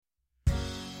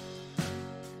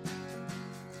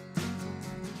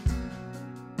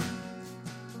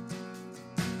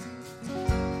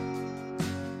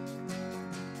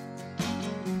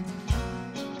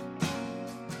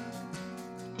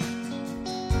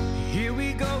Here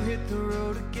we go, hit the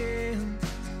road again.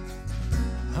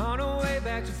 On our way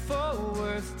back to Fort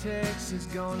Worth, Texas.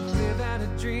 Gonna live out a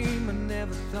dream I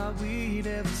never thought we'd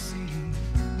ever see.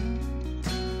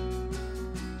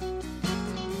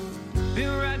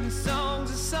 Been writing songs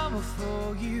of summer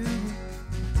for you,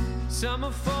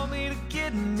 summer for me to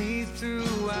get me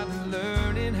through. I've been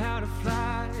learning how to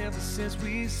fly ever since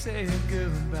we said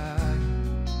goodbye.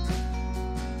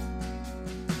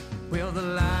 Well, the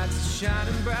lights are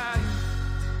shining bright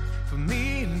for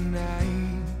me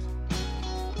tonight,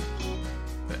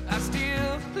 but I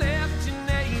still left your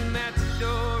name at the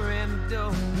door and I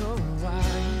don't know why.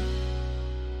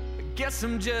 I guess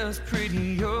I'm just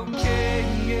pretty okay,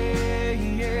 yeah,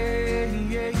 yeah,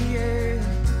 yeah, yeah.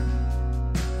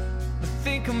 I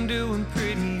think I'm doing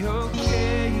pretty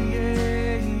okay,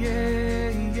 yeah, yeah,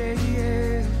 yeah,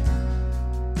 yeah.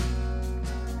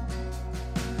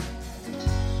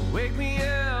 Wake me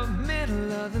up,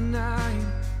 middle of the night.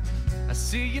 I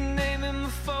see your name in my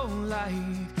phone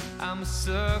light. I'm a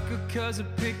sucker 'cause I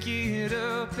pick it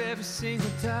up every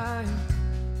single time.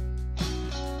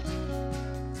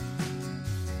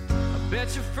 I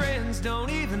bet your friends don't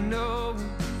even know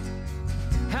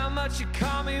how much you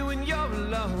call me when you're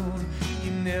alone.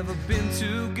 You've never been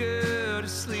too good at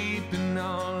sleeping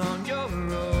all on your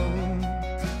own.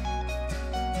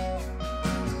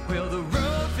 Well, the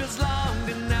road feels long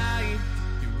tonight.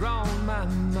 You're on my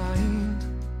mind.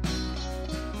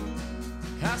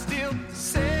 I still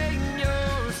sing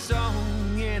your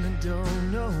song and I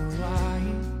don't know why.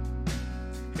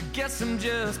 I guess I'm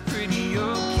just pretty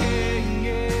okay,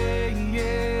 yeah,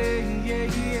 yeah, yeah,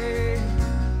 yeah.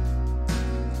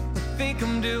 I think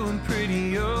I'm doing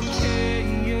pretty okay,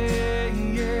 yeah,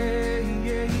 yeah,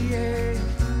 yeah, yeah.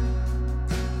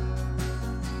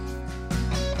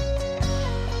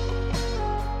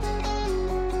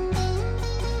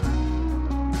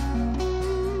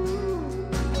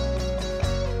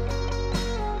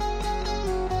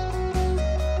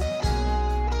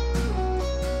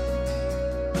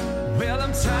 Well,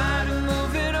 I'm tired of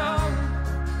moving on.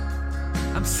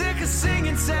 I'm sick of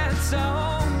singing sad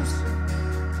songs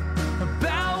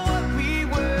about what we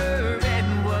were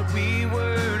and what we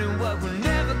were and what we're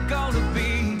never gonna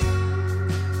be.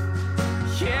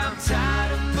 Yeah, I'm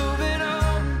tired of moving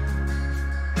on.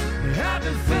 I've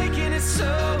been faking it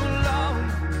so long,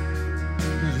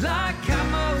 like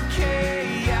I'm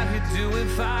okay, out here doing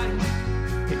fine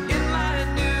in my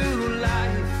new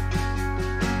life,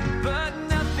 but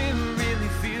nothing really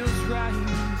feels right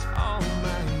on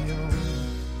my own.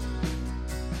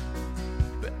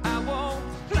 But I won't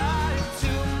lie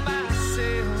to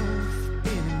myself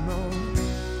anymore.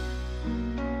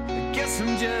 I guess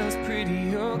I'm just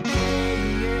pretty okay,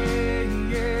 yeah,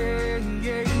 yeah,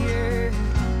 yeah, yeah.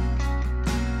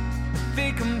 I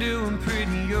think I'm doing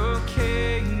pretty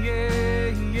okay, yeah,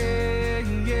 yeah,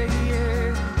 yeah,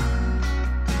 yeah.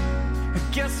 I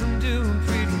guess I'm doing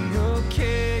pretty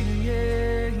okay,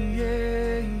 yeah,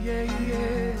 yeah, yeah,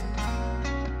 yeah.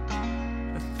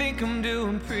 I think I'm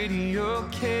doing pretty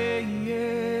okay,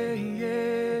 yeah,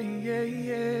 yeah, yeah,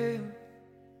 yeah.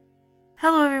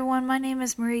 Hello everyone, my name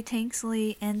is Marie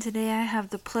Tanksley, and today I have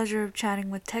the pleasure of chatting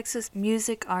with Texas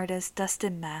music artist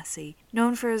Dustin Massey.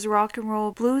 Known for his rock and roll,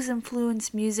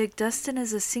 blues-influenced music, Dustin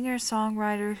is a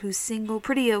singer-songwriter whose single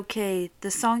Pretty Okay,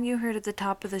 the song you heard at the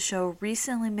top of the show,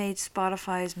 recently made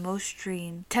Spotify's most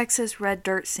streamed Texas Red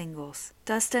Dirt singles.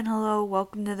 Dustin, hello,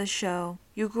 welcome to the show.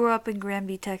 You grew up in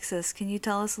Granby, Texas. Can you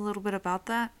tell us a little bit about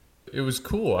that? It was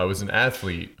cool. I was an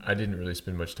athlete. I didn't really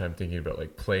spend much time thinking about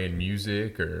like playing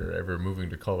music or ever moving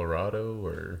to Colorado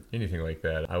or anything like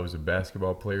that. I was a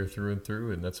basketball player through and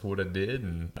through, and that's what I did.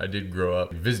 And I did grow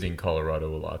up visiting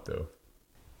Colorado a lot, though.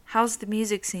 How's the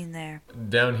music scene there?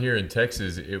 Down here in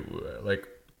Texas,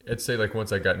 I'd say like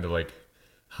once I got into like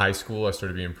high school, I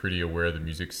started being pretty aware of the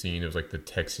music scene. It was like the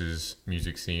Texas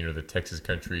music scene or the Texas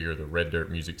country or the red dirt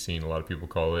music scene, a lot of people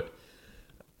call it.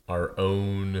 Our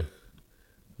own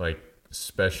like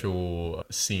special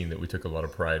scene that we took a lot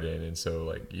of pride in. And so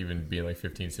like even being like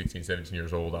 15, 16, 17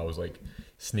 years old, I was like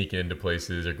sneaking into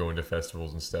places or going to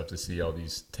festivals and stuff to see all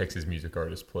these Texas music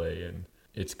artists play. And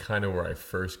it's kind of where I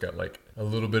first got like a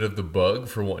little bit of the bug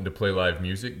for wanting to play live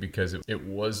music, because it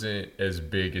wasn't as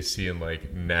big as seeing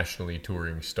like nationally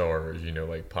touring stars, you know,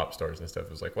 like pop stars and stuff. It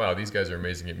was like, wow, these guys are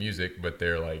amazing at music, but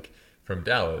they're like from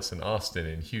Dallas and Austin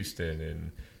and Houston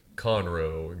and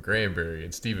Conroe and Granbury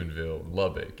and Stephenville and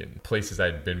Lubbock, and places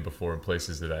I'd been before and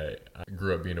places that I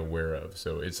grew up being aware of.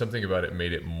 So it's something about it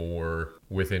made it more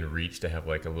within reach to have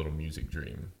like a little music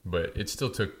dream. But it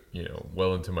still took, you know,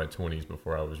 well into my 20s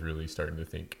before I was really starting to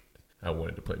think I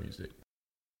wanted to play music.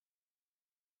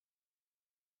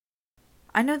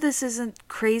 I know this isn't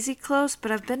crazy close,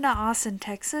 but I've been to Austin,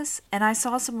 Texas, and I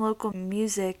saw some local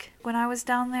music when I was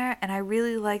down there, and I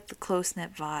really liked the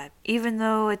close-knit vibe. Even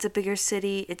though it's a bigger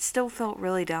city, it still felt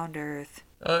really down to earth.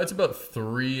 It's about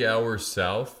 3 hours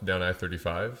south down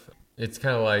I-35. It's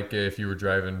kind of like if you were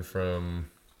driving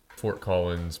from Fort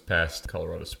Collins past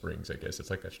Colorado Springs, I guess. It's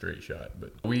like a straight shot.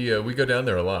 But we go down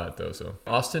there a lot, though. So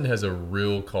Austin has a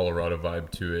real Colorado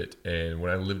vibe to it. And when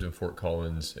I lived in Fort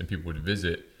Collins and people would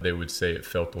visit, they would say it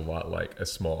felt a lot like a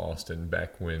small Austin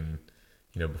back when,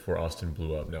 before Austin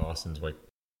blew up. Now Austin's like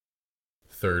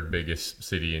third biggest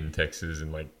city in Texas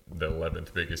and like the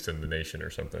 11th biggest in the nation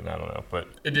or something. I don't know. But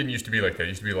it didn't used to be like that. It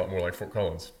used to be a lot more like Fort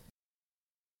Collins.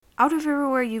 Out of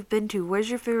everywhere you've been to, where's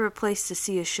your favorite place to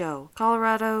see a show?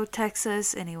 Colorado,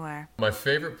 Texas, anywhere? My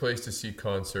favorite place to see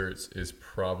concerts is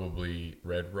probably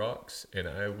Red Rocks. And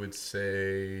I would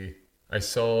say I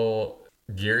saw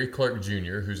Gary Clark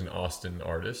Jr., who's an Austin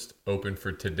artist, open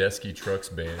for Tedeschi Trucks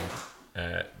Band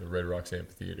at the Red Rocks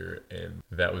Amphitheater, and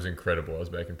that was incredible. I was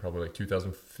back in probably like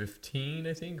 2015,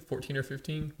 I think, 14 or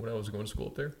 15, when I was going to school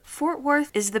up there. Fort Worth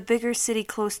is the bigger city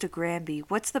close to Granby.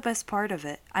 What's the best part of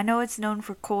it? I know it's known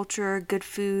for culture, good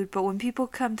food, but when people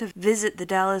come to visit the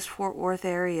Dallas-Fort Worth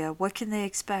area, what can they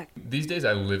expect? These days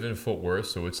I live in Fort Worth,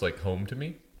 so it's like home to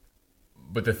me.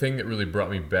 But the thing that really brought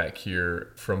me back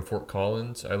here from Fort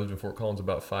Collins, I lived in Fort Collins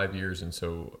about 5 years, and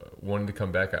so wanting to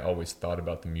come back, I always thought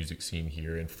about the music scene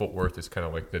here. And Fort Worth is kind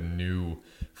of like the new,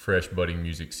 fresh, budding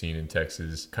music scene in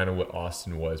Texas, kind of what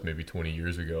Austin was maybe 20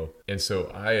 years ago. And so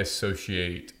I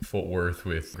associate Fort Worth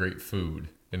with great food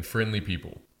and friendly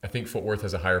people. I think Fort Worth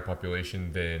has a higher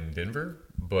population than Denver,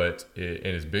 and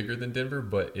is bigger than Denver,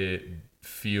 but it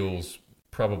feels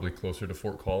probably closer to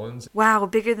Fort Collins. Wow,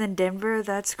 bigger than Denver?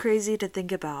 That's crazy to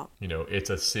think about. It's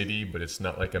a city, but it's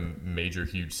not like a major,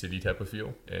 huge city type of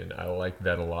feel. And I like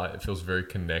that a lot. It feels very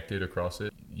connected across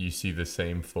it. You see the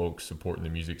same folks supporting the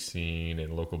music scene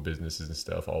and local businesses and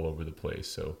stuff all over the place.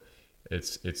 So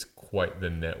it's quite the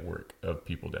network of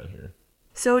people down here.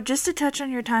 So just to touch on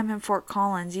your time in Fort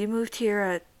Collins, you moved here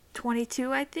at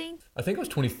 22, I think? I think I was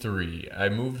 23. I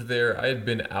moved there. I had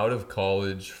been out of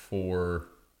college for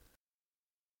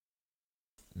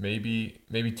maybe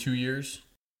 2 years,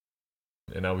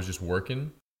 and I was just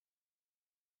working.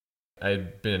 I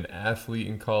had been an athlete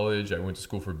in college. I went to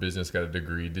school for business, got a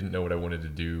degree, didn't know what I wanted to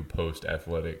do post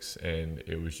athletics, and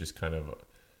it was just kind of,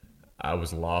 I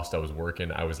was lost. I was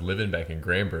working. I was living back in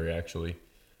Granbury, actually.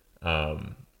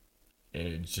 And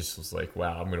it just was like,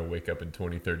 wow, I'm going to wake up in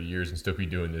 20, 30 years and still be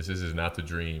doing this. This is not the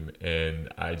dream. And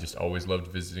I just always loved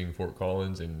visiting Fort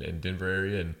Collins and Denver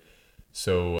area. And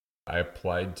so I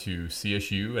applied to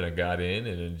CSU and I got in,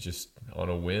 and then just on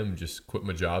a whim, just quit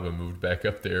my job and moved back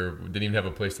up there. Didn't even have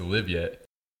a place to live yet.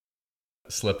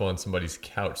 Slept on somebody's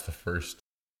couch the first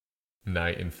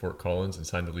night in Fort Collins and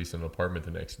signed a lease on an apartment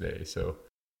the next day. So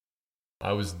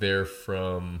I was there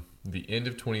from the end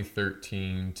of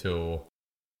 2013 till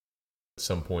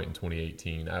some point in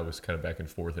 2018. I was kind of back and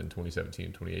forth in 2017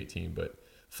 and 2018, but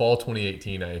fall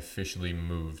 2018, I officially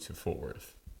moved to Fort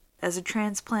Worth. As a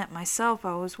transplant myself,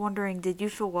 I was wondering, did you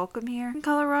feel welcome here in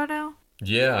Colorado?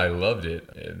 Yeah, I loved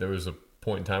it. There was a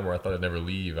point in time where I thought I'd never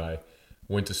leave. I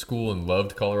went to school and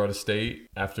loved Colorado State.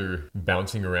 After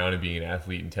bouncing around and being an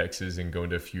athlete in Texas and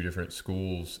going to a few different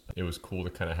schools, it was cool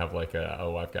to kind of have like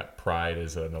I've got pride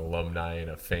as an alumni and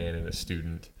a fan and a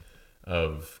student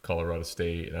of Colorado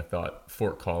State. And I thought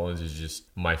Fort Collins is just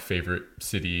my favorite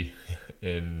city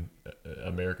in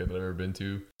America that I've ever been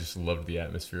to. Just loved the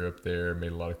atmosphere up there,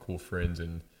 made a lot of cool friends.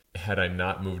 And had I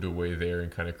not moved away there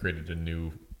and kind of created a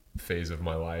new phase of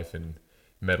my life and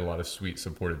met a lot of sweet,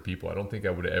 supportive people, I don't think I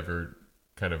would have ever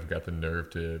kind of got the nerve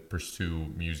to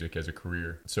pursue music as a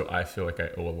career. So I feel like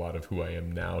I owe a lot of who I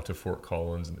am now to Fort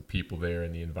Collins and the people there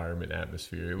and the environment,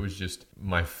 atmosphere. It was just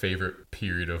my favorite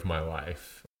period of my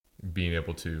life, being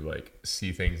able to like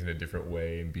see things in a different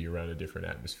way and be around a different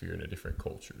atmosphere and a different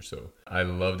culture. So I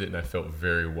loved it and I felt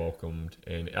very welcomed.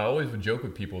 And I always would joke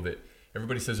with people that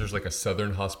everybody says there's like a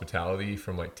Southern hospitality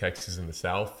from like Texas and the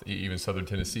South, even Southern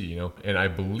Tennessee, And I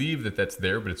believe that that's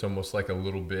there, but it's almost like a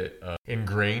little bit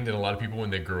ingrained in a lot of people when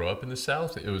they grow up in the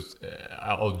South. It was,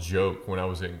 I'll joke, when I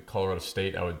was in Colorado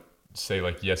State, I would say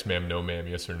like, yes, ma'am, no, ma'am,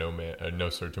 yes or no, ma'am, no,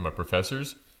 sir, to my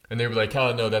professors. And they were like,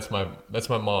 oh, no, that's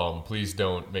my mom. Please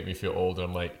don't make me feel old. And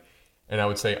I'm like, and I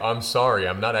would say, I'm sorry,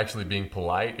 I'm not actually being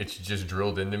polite. It's just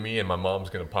drilled into me, and my mom's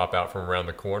going to pop out from around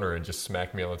the corner and just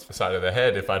smack me on the side of the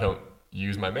head if I don't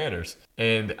use my manners.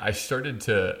 And I started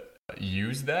to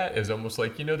use that as almost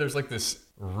like, there's like this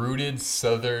rooted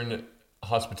Southern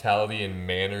hospitality and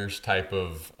manners type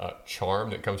of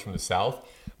charm that comes from the South.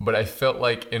 But I felt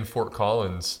like in Fort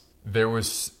Collins, there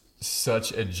was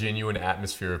such a genuine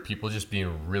atmosphere of people just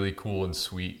being really cool and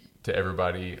sweet to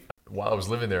everybody. While I was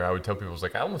living there, I would tell people, I was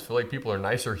like, I almost feel like people are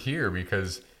nicer here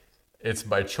because it's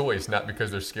by choice, not because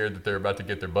they're scared that they're about to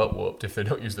get their butt whooped if they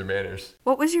don't use their manners.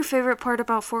 What was your favorite part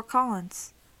about Fort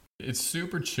Collins? It's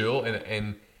super chill,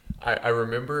 and I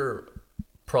remember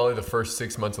probably the first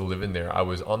 6 months of living there, I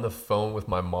was on the phone with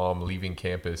my mom leaving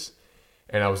campus,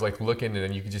 and I was like looking,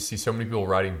 and you could just see so many people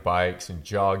riding bikes and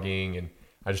jogging, and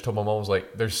I just told my mom, I was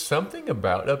like, there's something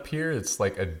about up here that's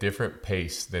like a different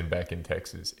pace than back in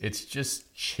Texas. It's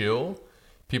just chill.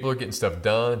 People are getting stuff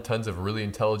done, tons of really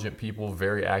intelligent people,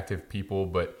 very active people,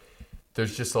 but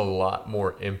there's just a lot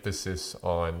more emphasis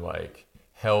on like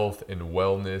health and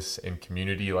wellness and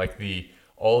community. Like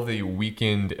all the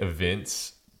weekend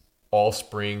events, all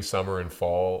spring, summer, and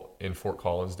fall in Fort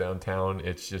Collins downtown,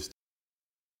 it's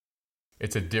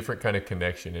a different kind of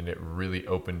connection, and it really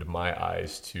opened my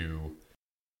eyes to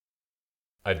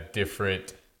a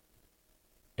different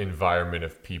environment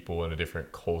of people and a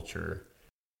different culture.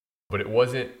 But it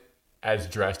wasn't as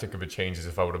drastic of a change as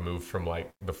if I would have moved from like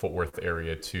the Fort Worth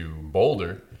area to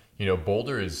Boulder. You know,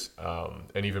 Boulder is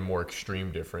an even more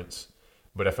extreme difference.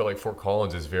 But I felt like Fort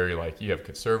Collins is very like, you have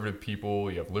conservative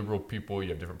people, you have liberal people, you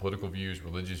have different political views,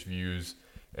 religious views,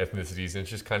 ethnicities. And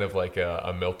it's just kind of like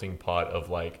a melting pot of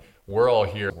like, we're all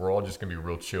here. We're all just going to be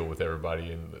real chill with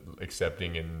everybody and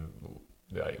accepting and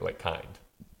like kind.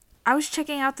 I was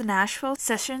checking out the Nashville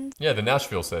sessions. Yeah, the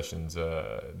Nashville sessions,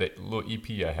 that little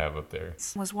EP I have up there.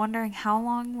 Was wondering, how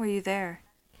long were you there?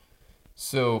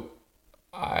 So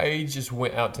I just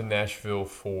went out to Nashville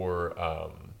for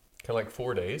kind of like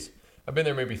 4 days. I've been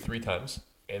there maybe 3 times.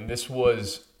 And this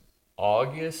was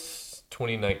August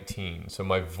 2019. So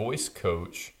my voice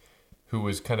coach, who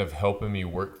was kind of helping me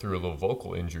work through a little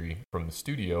vocal injury from the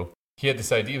studio, he had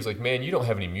this idea. He was like, man, you don't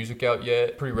have any music out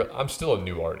yet. I'm still a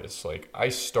new artist. Like, I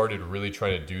started really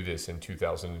trying to do this in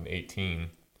 2018,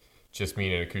 just me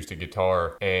and an acoustic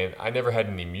guitar. And I never had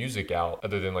any music out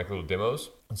other than like little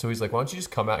demos. And so he's like, why don't you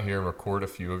just come out here and record a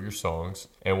few of your songs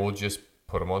and we'll just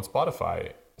put them on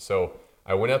Spotify. So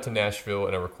I went out to Nashville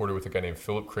and I recorded with a guy named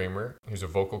Philip Kramer, who's a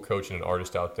vocal coach and an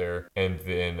artist out there. And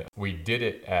then we did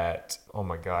it at, oh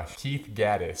my gosh, Keith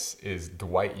Gaddis is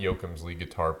Dwight Yoakam's lead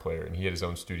guitar player, and he had his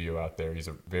own studio out there. He's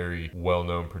a very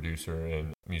well-known producer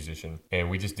and musician. And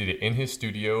we just did it in his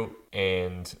studio,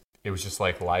 and it was just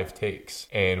like live takes.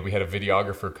 And we had a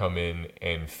videographer come in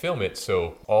and film it.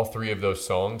 So all 3 of those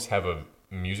songs have a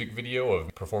music video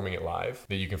of performing it live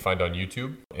that you can find on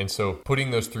YouTube. And so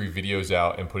putting those 3 videos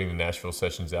out and putting the Nashville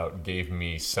sessions out gave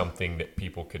me something that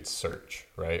people could search,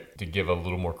 right? To give a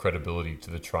little more credibility to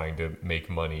the trying to make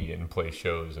money and play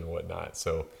shows and whatnot.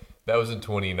 So that was in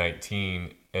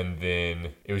 2019. And then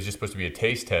it was just supposed to be a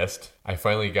taste test. I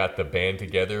finally got the band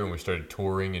together and we started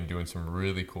touring and doing some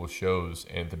really cool shows.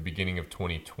 And at the beginning of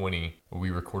 2020, we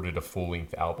recorded a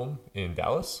full-length album in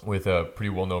Dallas with a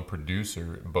pretty well-known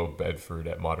producer, Bo Bedford,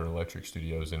 at Modern Electric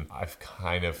Studios. And I've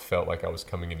kind of felt like I was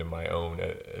coming into my own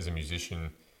as a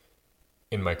musician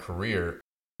in my career.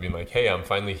 Being like, hey, I'm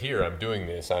finally here. I'm doing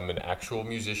this. I'm an actual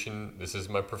musician. This is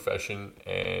my profession.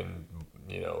 And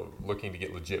looking to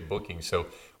get legit bookings. So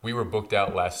we were booked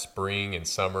out last spring and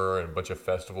summer and a bunch of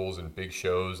festivals and big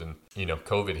shows, and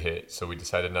COVID hit. So we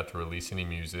decided not to release any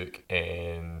music,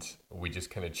 and we just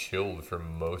kind of chilled for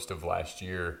most of last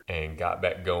year and got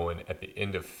back going at the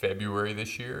end of February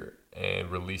this year and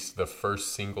released the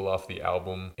first single off the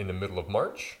album in the middle of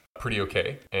March. Pretty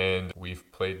okay. And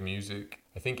we've played music,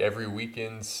 I think, every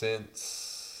weekend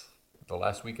since the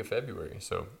last week of February.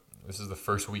 So this is the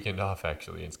first weekend off,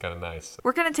 actually. It's kind of nice.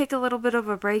 We're going to take a little bit of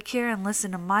a break here and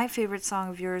listen to my favorite song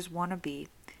of yours, Wanna Be.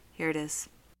 Here it is.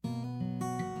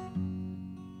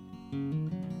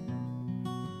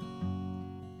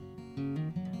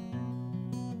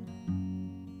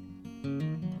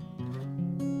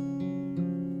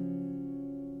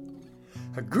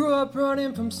 I grew up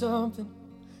running from something,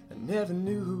 I never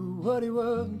knew what it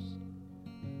was.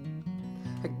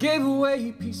 I gave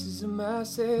away pieces of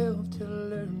myself till I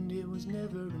learned it was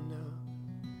never enough.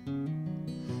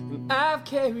 And I've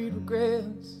carried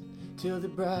regrets till they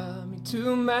brought me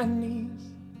to my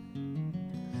knees.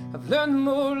 I've learned the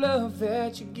more love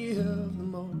that you give, the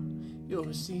more you'll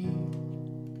receive.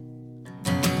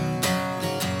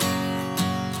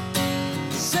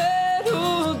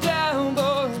 Settle down,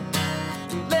 boy,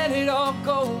 and let it all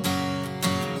go.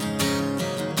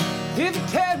 If you're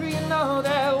carrying all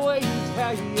that weight,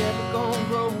 how you ever gonna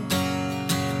grow?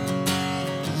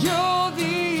 You're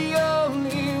the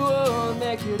only one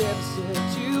that could ever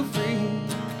set you free.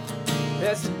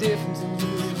 That's the difference in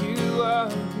who you are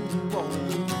and who you want to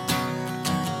be.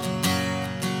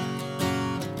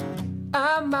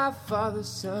 my father's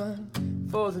son,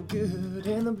 for the good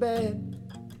and the bad.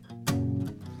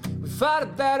 We fight a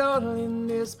battle in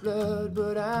this blood,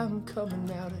 but I'm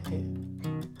coming out ahead.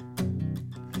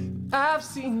 I've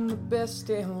seen the best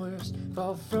and worst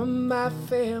fall from my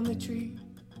family tree.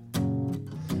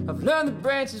 I've learned the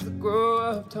branches that grow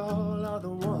up tall are the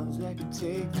ones that can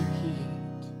take the heat.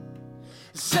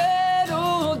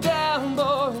 Settle down,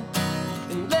 boy,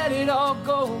 and let it all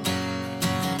go.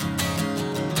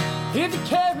 If you're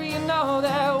carrying all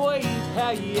that weight, how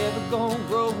you ever gonna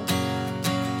grow?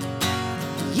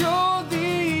 You're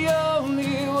the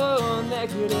only one that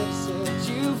could ever set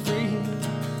you free.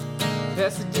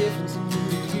 That's the difference in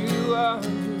who you are and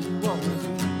who you want to be.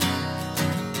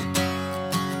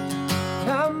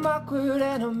 I'm awkward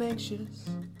and I'm anxious,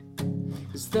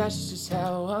 'cause that's just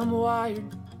how I'm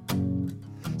wired.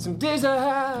 Some days I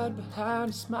hide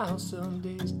behind a smile, some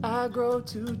days I grow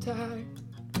too tired.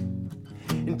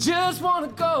 And just wanna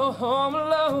go home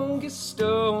alone, get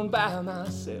stoned by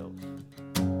myself.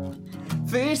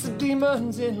 Face the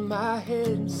demons in my head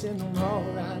and send them all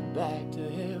right back to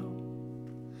hell.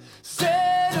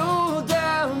 Settle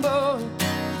down, boy,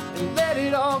 and let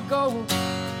it all go.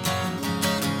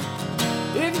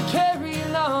 If you're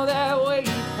carrying all that weight,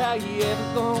 how you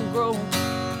ever gonna grow?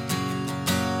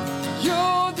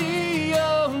 You're the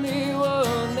only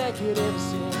one that could ever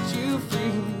set you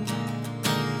free.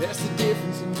 That's the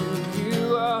difference in who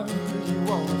you are and who you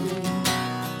wanna be.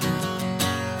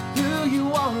 Who you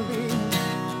wanna be.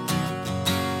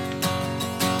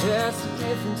 That's the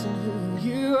difference in who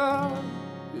you are,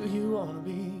 who you wanna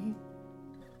be.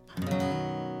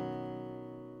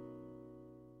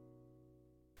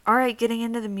 Alright, getting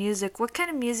into the music, what kind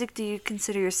of music do you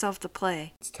consider yourself to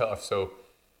play? It's tough. So,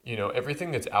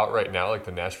 everything that's out right now, like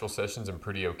the Nashville sessions, I'm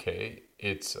pretty okay.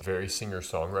 It's very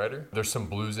singer-songwriter. There's some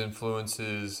blues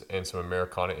influences and some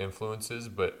Americana influences,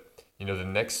 but, the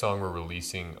next song we're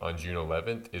releasing on June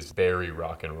 11th is very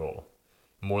rock and roll.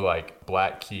 More like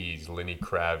Black Keys, Lenny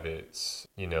Kravitz,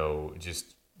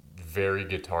 just very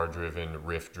guitar-driven,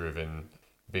 riff-driven,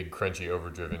 big crunchy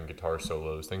overdriven guitar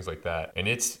solos, things like that. And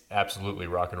it's absolutely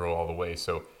rock and roll all the way.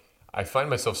 So I find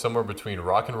myself somewhere between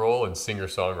rock and roll and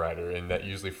singer-songwriter, and that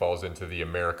usually falls into the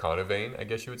Americana vein, I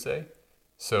guess you would say.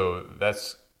 So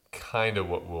that's kind of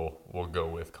what we'll go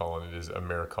with, calling it is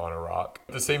Americana rock.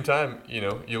 At the same time,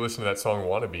 you listen to that song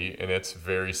Wannabe, and it's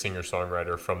very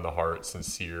singer-songwriter from the heart,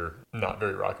 sincere, not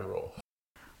very rock and roll.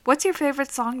 What's your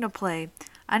favorite song to play?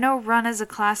 I know Run is a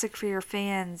classic for your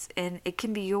fans, and it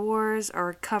can be yours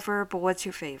or a cover, but what's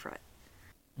your favorite?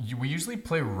 We usually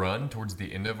play Run towards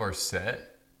the end of our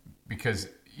set, because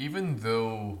even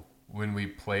though when we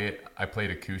play it, I play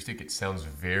it acoustic, it sounds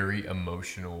very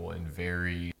emotional and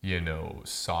very,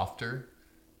 softer.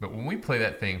 But when we play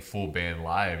that thing full band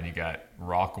live, and you got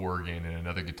rock organ and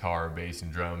another guitar, bass,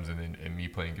 and drums, and me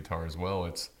playing guitar as well,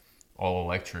 it's all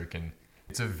electric, and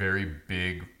it's a very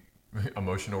big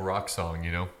emotional rock song,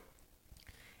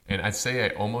 And I'd say I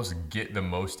almost get the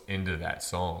most into that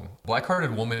song.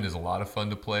 Black-Hearted Woman is a lot of fun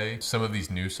to play. Some of these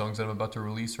new songs that I'm about to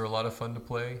release are a lot of fun to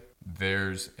play.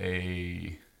 There's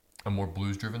a more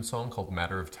blues-driven song called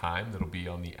Matter of Time that'll be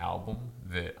on the album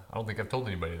that I don't think I've told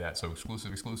anybody that, so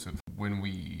exclusive. When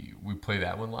we play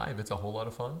that one live, it's a whole lot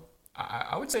of fun.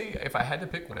 I would say if I had to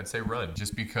pick one, I'd say Run,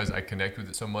 just because I connect with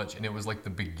it so much, and it was like the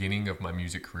beginning of my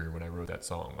music career when I wrote that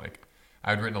song. Like,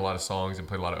 I'd written a lot of songs and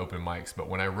played a lot of open mics, but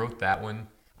when I wrote that one,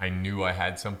 I knew I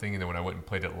had something, and then when I went and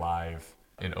played it live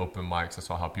in open mics, I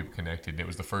saw how people connected, and it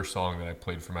was the first song that I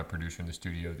played for my producer in the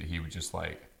studio that he would just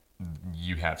like,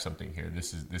 you have something here.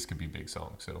 This could be a big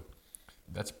song. So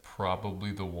that's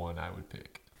probably the one I would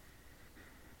pick.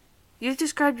 You've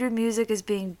described your music as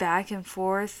being back and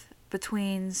forth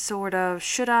between sort of,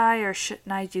 should I or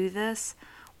shouldn't I do this?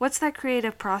 What's that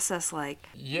creative process like?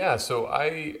 Yeah, so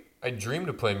I dreamed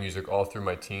of playing music all through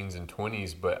my teens and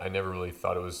 20s, but I never really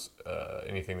thought it was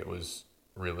anything that was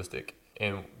realistic.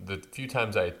 And the few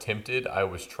times I attempted, I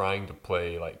was trying to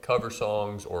play like cover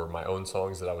songs or my own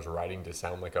songs that I was writing to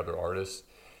sound like other artists.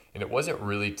 And it wasn't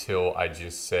really till I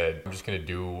just said, I'm just going to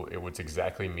do what's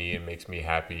exactly me and makes me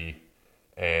happy.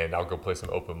 And I'll go play some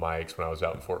open mics when I was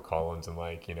out in Fort Collins and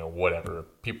whatever.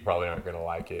 People probably aren't going to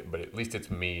like it, but at least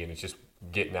it's me and it's just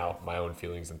getting out my own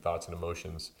feelings and thoughts and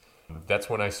emotions. That's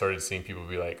when I started seeing people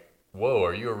be like, whoa,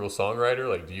 are you a real songwriter?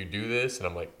 Like, do you do this? And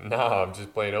I'm like, nah, I'm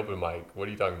just playing open mic. What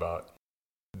are you talking about?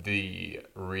 The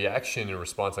reaction and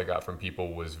response I got from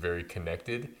people was very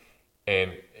connected.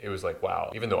 And it was like, wow,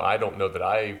 even though I don't know that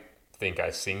I think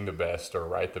I sing the best or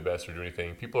write the best or do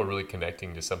anything. People are really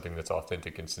connecting to something that's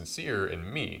authentic and sincere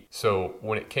in me. So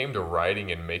when it came to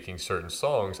writing and making certain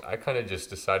songs, I kind of just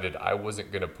decided I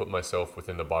wasn't going to put myself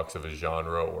within the box of a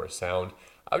genre or a sound.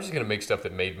 I was just going to make stuff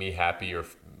that made me happy or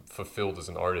fulfilled as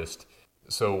an artist.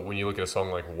 So when you look at a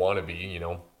song like Wannabe, you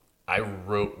know, I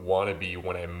wrote Wannabe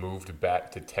when I moved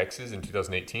back to Texas in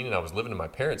 2018, and I was living in my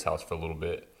parents' house for a little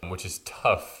bit, which is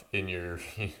tough in your,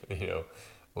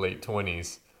 late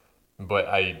 20s. But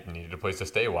I needed a place to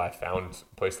stay. Well, I found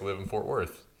a place to live in Fort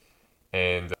Worth.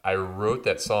 And I wrote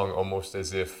that song almost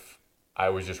as if I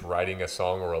was just writing a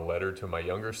song or a letter to my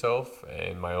younger self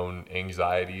and my own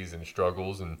anxieties and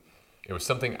struggles. And it was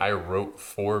something I wrote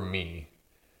for me,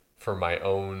 for my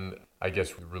own, I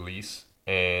guess, release.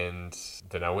 And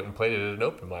then I went and played it at an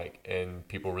open mic, and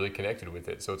people really connected with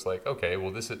it. So it's like, okay,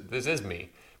 well, this is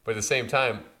me. But at the same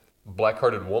time, Black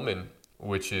Hearted Woman,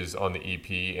 which is on the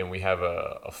EP, and we have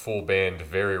a full band,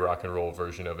 very rock and roll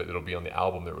version of it that'll be on the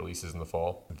album that releases in the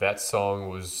fall. That song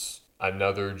was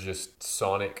another just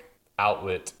sonic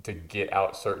outlet to get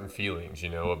out certain feelings,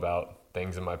 about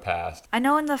things in my past. I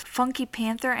know in the Funky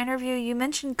Panther interview, you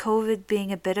mentioned COVID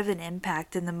being a bit of an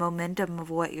impact in the momentum of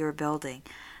what you were building.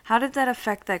 How did that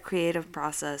affect that creative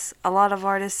process? A lot of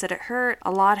artists said it hurt. A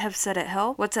lot have said it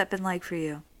helped. What's that been like for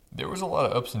you? There was a lot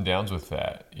of ups and downs with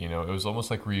that. It was almost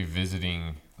like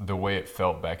revisiting the way it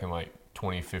felt back in like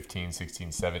 2015,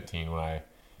 16, 17 when I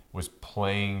was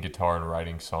playing guitar and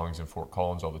writing songs in Fort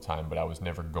Collins all the time, but I was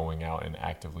never going out and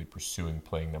actively pursuing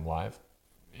playing them live.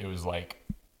 It was like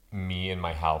me in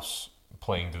my house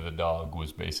playing to the dog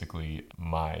was basically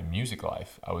my music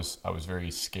life. I was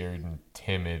very scared and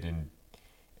timid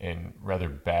and rather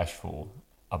bashful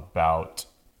about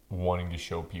wanting to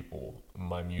show people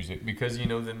my music because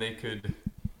then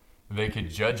they could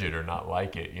judge it or not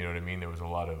like it. You know what I mean? There was a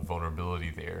lot of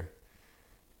vulnerability there.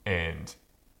 And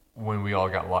when we all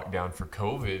got locked down for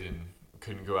COVID and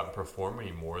couldn't go out and perform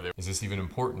anymore, is this even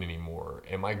important anymore?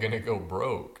 Am I going to go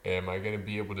broke? Am I going to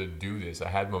be able to do this? I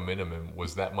had momentum, and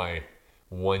was that my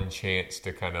one chance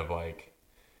to kind of like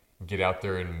get out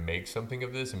there and make something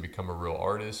of this and become a real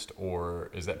artist? Or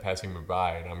is that passing me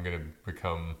by and I'm going to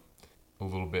become a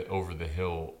little bit over the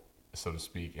hill, so to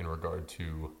speak, in regard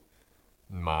to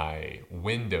my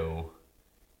window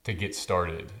to get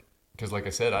started? Because like I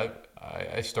said,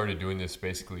 I started doing this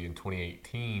basically in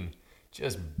 2018,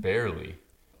 just barely,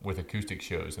 with acoustic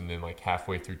shows. And then like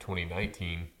halfway through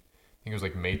 2019, I think it was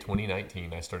like May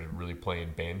 2019, I started really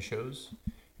playing band shows.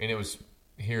 And it was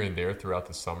here and there throughout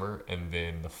the summer, and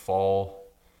then the fall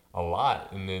a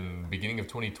lot. And then beginning of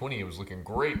 2020, it was looking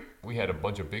great. We had a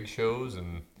bunch of big shows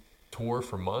and tour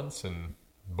for months, and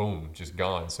boom, just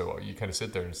gone. So you kind of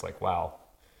sit there and it's like, wow,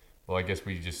 well, I guess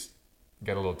we just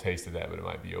got a little taste of that, but it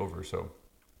might be over. So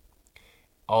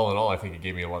all in all, I think it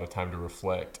gave me a lot of time to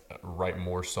reflect, write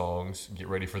more songs, get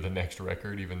ready for the next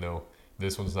record, even though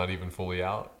this one's not even fully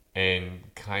out, and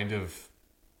kind of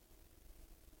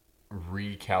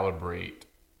recalibrate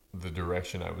the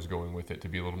direction I was going with it to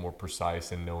be a little more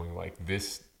precise and knowing like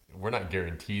this, we're not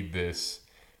guaranteed this.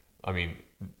 I mean,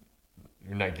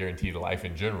 you're not guaranteed life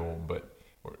in general, but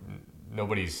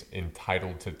nobody's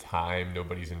entitled to time.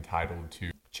 Nobody's entitled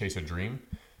to chase a dream.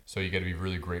 So you got to be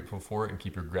really grateful for it and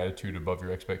keep your gratitude above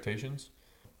your expectations,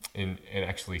 and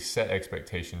actually set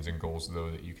expectations and goals though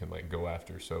that you can like go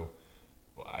after. So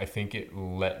I think it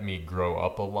let me grow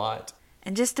up a lot.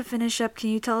 And just to finish up,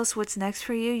 can you tell us what's next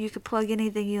for you? You could plug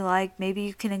anything you like. Maybe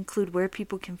you can include where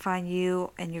people can find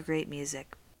you and your great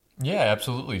music. Yeah,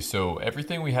 absolutely. So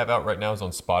everything we have out right now is on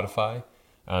Spotify.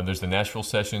 There's the Nashville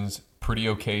Sessions, Pretty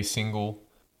Okay single,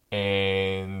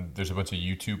 and there's a bunch of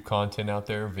YouTube content out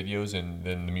there, videos, and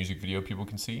then the music video people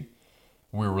can see.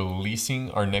 We're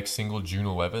releasing our next single June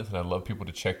 11th, and I'd love people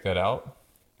to check that out.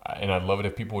 And I'd love it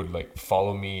if people would like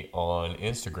follow me on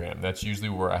Instagram. That's usually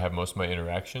where I have most of my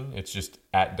interaction. It's just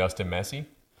at Dustin Massey.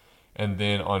 And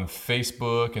then on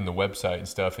Facebook and the website and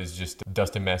stuff is just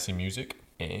Dustin Massey Music.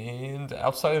 And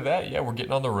outside of that, yeah, we're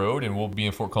getting on the road, and we'll be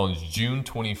in Fort Collins June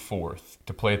 24th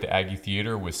to play at the Aggie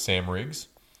Theater with Sam Riggs.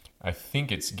 I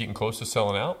think it's getting close to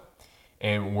selling out.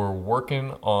 And we're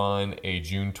working on a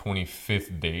June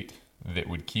 25th date that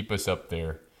would keep us up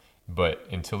there. But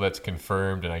until that's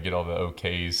confirmed and I get all the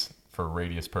okays for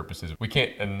radius purposes, we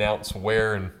can't announce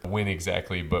where and when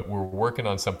exactly, but we're working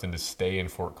on something to stay in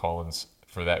Fort Collins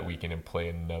for that weekend and play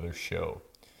another show.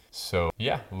 So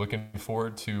yeah, looking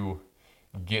forward to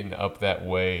getting up that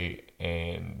way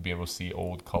and being able to see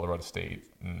old Colorado State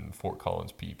and Fort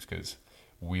Collins peeps, because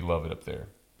we love it up there.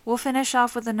 We'll finish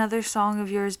off with another song of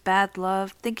yours, Bad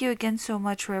Love. Thank you again so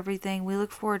much for everything. We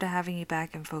look forward to having you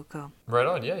back in FOCO. Right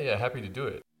on. Yeah, happy to do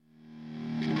it.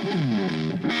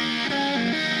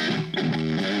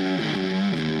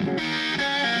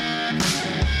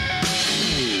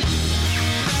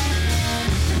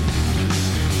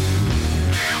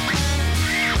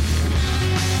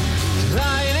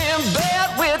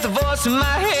 the voice in my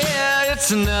head.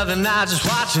 It's another night just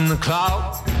watching the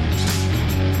clock.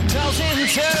 Toss and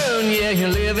turn, yeah, you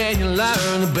live and you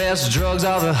learn. The best drugs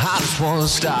are the hottest ones to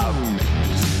stop.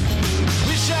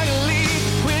 Wish I could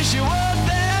leave, wish it was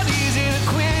that easy to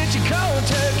quit your cold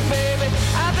turkey, baby.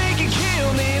 I think you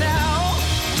killed me now.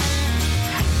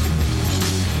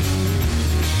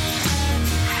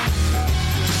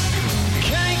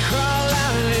 Can't crawl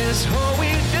out of this hole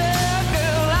we dug,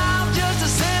 girl. I'm just a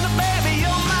sinner, baby.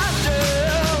 You're my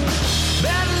drug.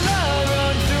 Bad love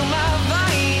run through my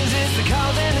veins. It's the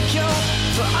cause and the cure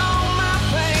for all my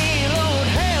pain. Lord,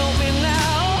 help me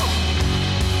now.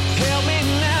 Help me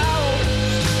now.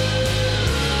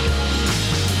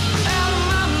 Out of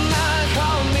my mind,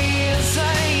 call me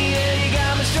insane. Yeah, you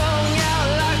got me strung out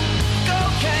like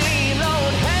cocaine.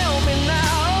 Lord, help me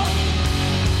now.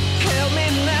 Help me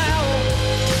now.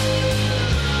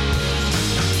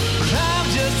 I'm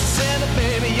just a sinner,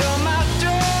 baby. You're my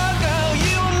drug, girl.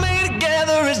 You and me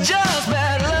together is just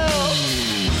bad love.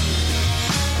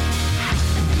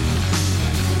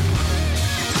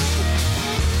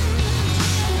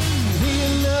 Need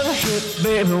another hit,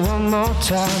 baby, one more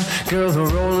time. Girl, the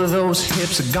roll of those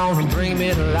hips are gonna bring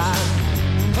me to life.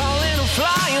 Falling or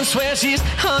flying, swear she's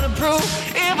 100 proof.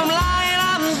 If I'm lying,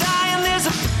 I'm dying. This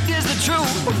is the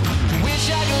truth. Wish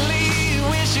I could leave,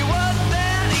 wish it was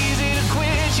that easy to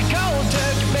quit your cold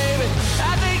turkey, baby.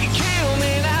 I think you killed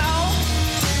me now.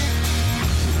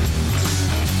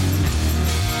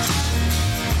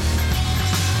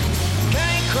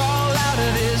 Can't crawl out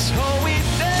of this hole we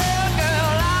dug,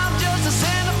 girl. I'm just a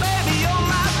sinner, baby. You're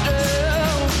my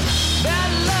drug.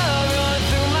 Bad love run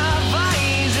through my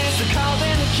veins. It's the cause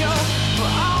and the cure for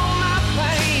all my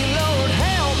pain. Lord,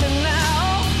 help me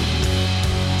now.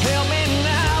 Help me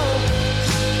now.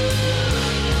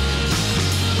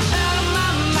 Out of my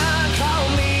mind, call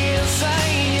me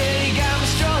insane. Yeah, you got me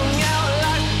strung out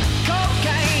like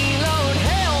cocaine. Lord,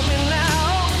 help me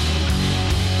now.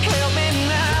 Help me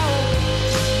now.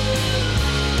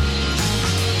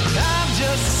 I'm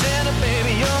just a sinner,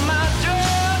 baby. You're my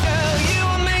drug, girl. You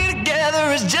and me together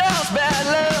is just bad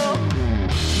love.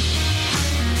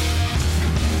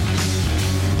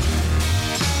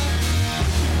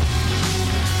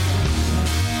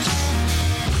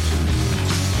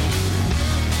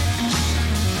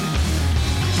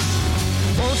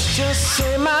 Won't you just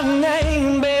say my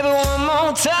name, baby, one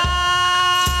more time?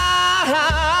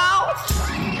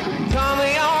 Call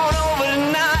me on over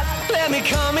tonight. Let me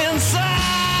come inside.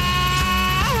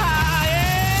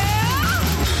 Yeah.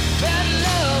 That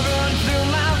love run through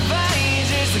my veins.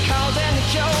 It's the cause and the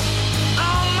cure.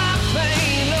 All my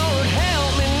pain, Lord,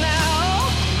 help me now.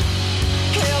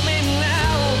 Help me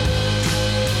now.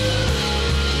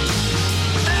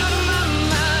 Out of my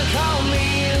mind, call me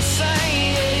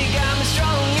insane. Yeah, you got me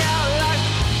strung out like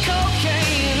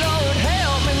cocaine. Lord,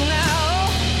 help me now.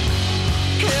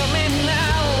 Help me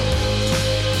now.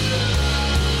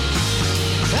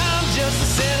 I'm just a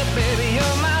sinner, baby.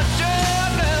 You're my drug,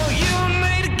 girl. You and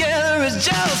me together is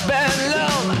just bad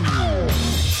love.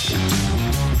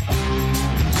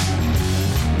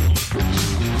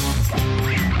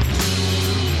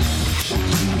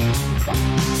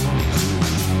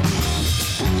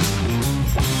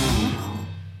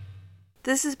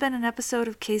 This has been an episode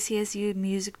of KCSU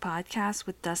Music Podcast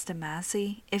with Dustin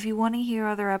Massey. If you want to hear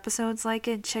other episodes like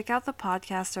it, check out the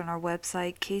podcast on our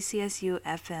website,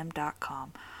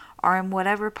 kcsufm.com, or on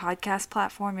whatever podcast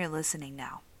platform you're listening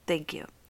now. Thank you.